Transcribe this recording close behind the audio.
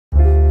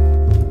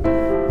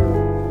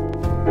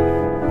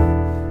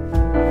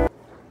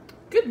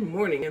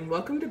morning and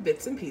welcome to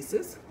Bits and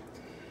Pieces.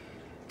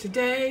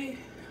 Today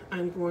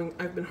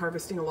I've been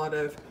harvesting a lot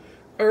of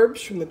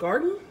herbs from the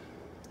garden,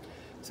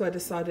 so I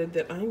decided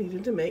that I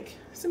needed to make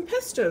some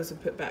pestos and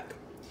put back.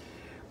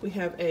 We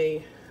have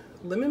a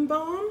lemon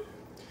balm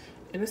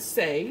and a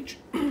sage.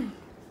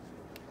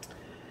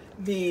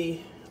 The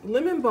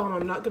lemon balm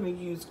I'm not going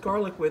to use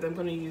garlic with. I'm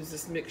going to use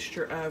this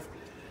mixture of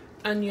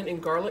onion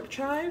and garlic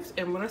chives.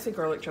 And when I say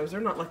garlic chives,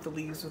 they're not like the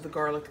leaves of the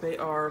garlic. They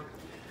are,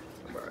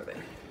 where are they?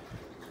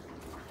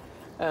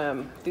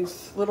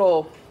 These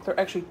little, they're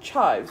actually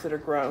chives that are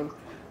grown,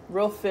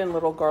 real thin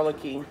little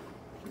garlicky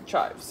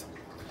chives.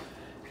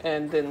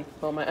 And then,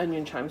 well, my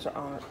onion chives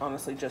are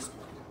honestly just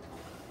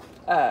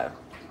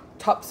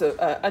tops of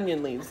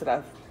onion leaves that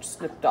I've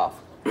snipped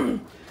off.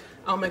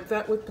 I'll make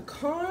that with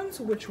pecans,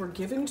 which were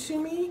given to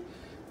me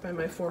by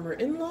my former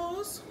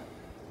in-laws.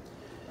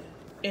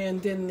 And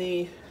then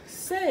the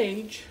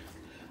sage,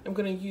 I'm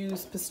going to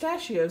use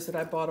pistachios that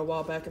I bought a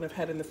while back and I've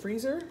had in the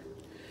freezer,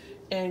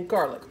 and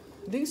garlic.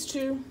 These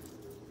two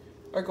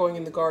are going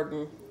in the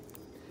garden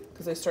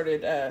because they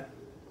started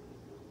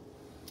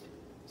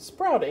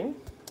sprouting.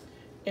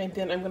 And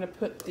then I'm going to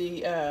put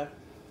the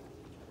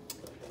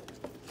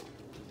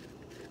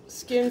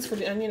skins for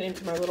the onion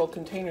into my little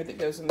container that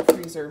goes in the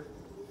freezer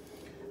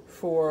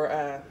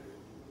for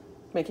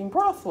making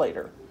broth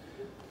later.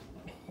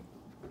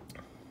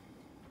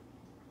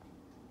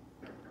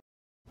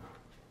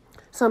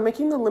 So I'm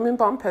making the lemon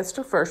balm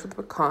pesto first with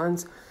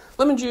pecans,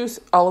 lemon juice,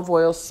 olive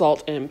oil,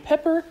 salt, and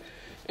pepper,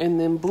 and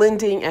then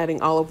blending,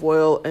 adding olive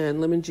oil and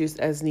lemon juice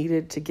as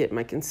needed to get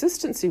my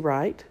consistency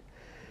right.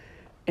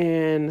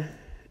 And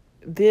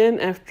then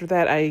after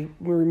that, I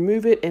will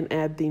remove it and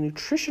add the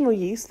nutritional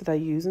yeast that I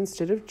use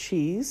instead of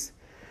cheese.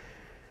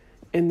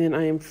 And then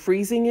I am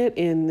freezing it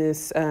in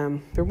this,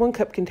 they're 1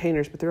 cup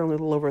containers, but they're only a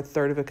little over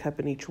 1/3 of a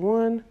cup in each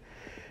one. Then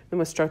I'm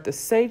going to start the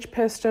sage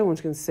pesto. Once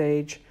again,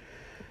 sage,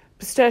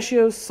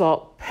 pistachios,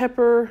 salt,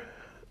 pepper,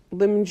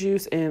 lemon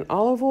juice, and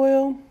olive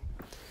oil.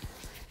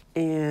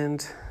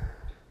 And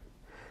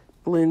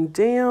blend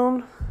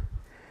down.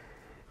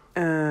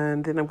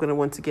 And then I'm going to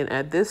once again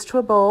add this to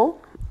a bowl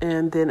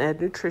and then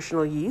add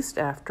nutritional yeast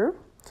after.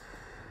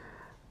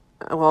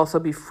 I'll also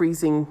be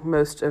freezing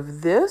most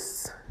of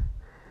this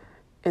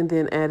and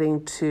then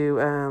adding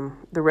to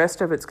the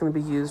rest of it's going to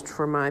be used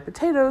for my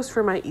potatoes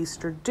for my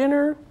Easter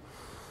dinner.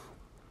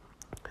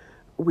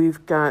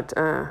 We've got,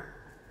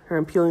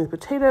 I'm peeling the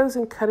potatoes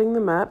and cutting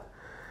them up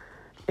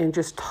and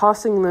just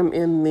tossing them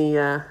in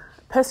the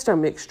pesto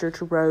mixture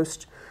to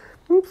roast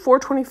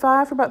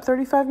 425 for about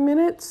 35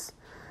 minutes.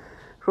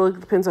 It really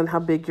depends on how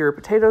big your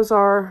potatoes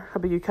are, how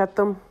big you cut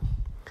them.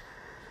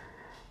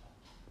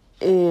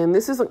 And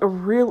this isn't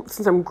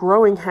since I'm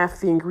growing half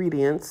the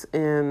ingredients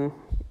and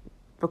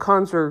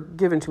pecans are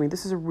given to me,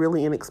 this is a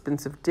really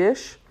inexpensive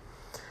dish.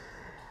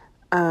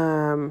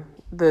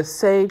 The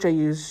sage I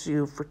use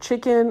for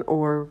chicken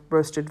or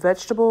roasted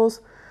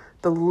vegetables.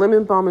 The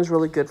lemon balm is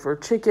really good for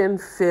chicken,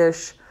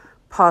 fish,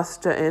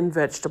 pasta, and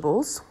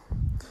vegetables.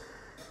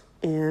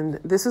 And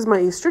this is my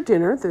Easter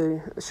dinner.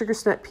 The sugar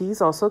snap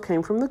peas also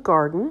came from the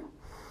garden.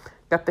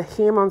 Got the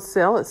ham on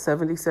sale at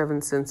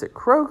 77 cents at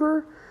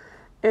Kroger.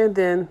 And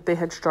then they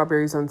had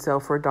strawberries on sale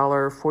for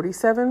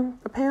 $1.47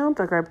 a pound.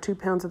 I grabbed 2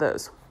 pounds of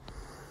those.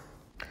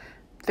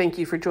 Thank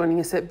you for joining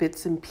us at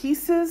Bits and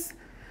Pieces.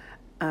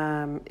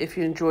 If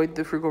you enjoyed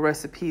the frugal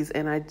recipes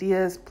and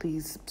ideas,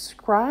 please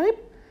subscribe.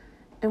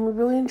 And we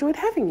really enjoyed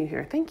having you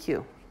here. Thank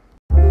you.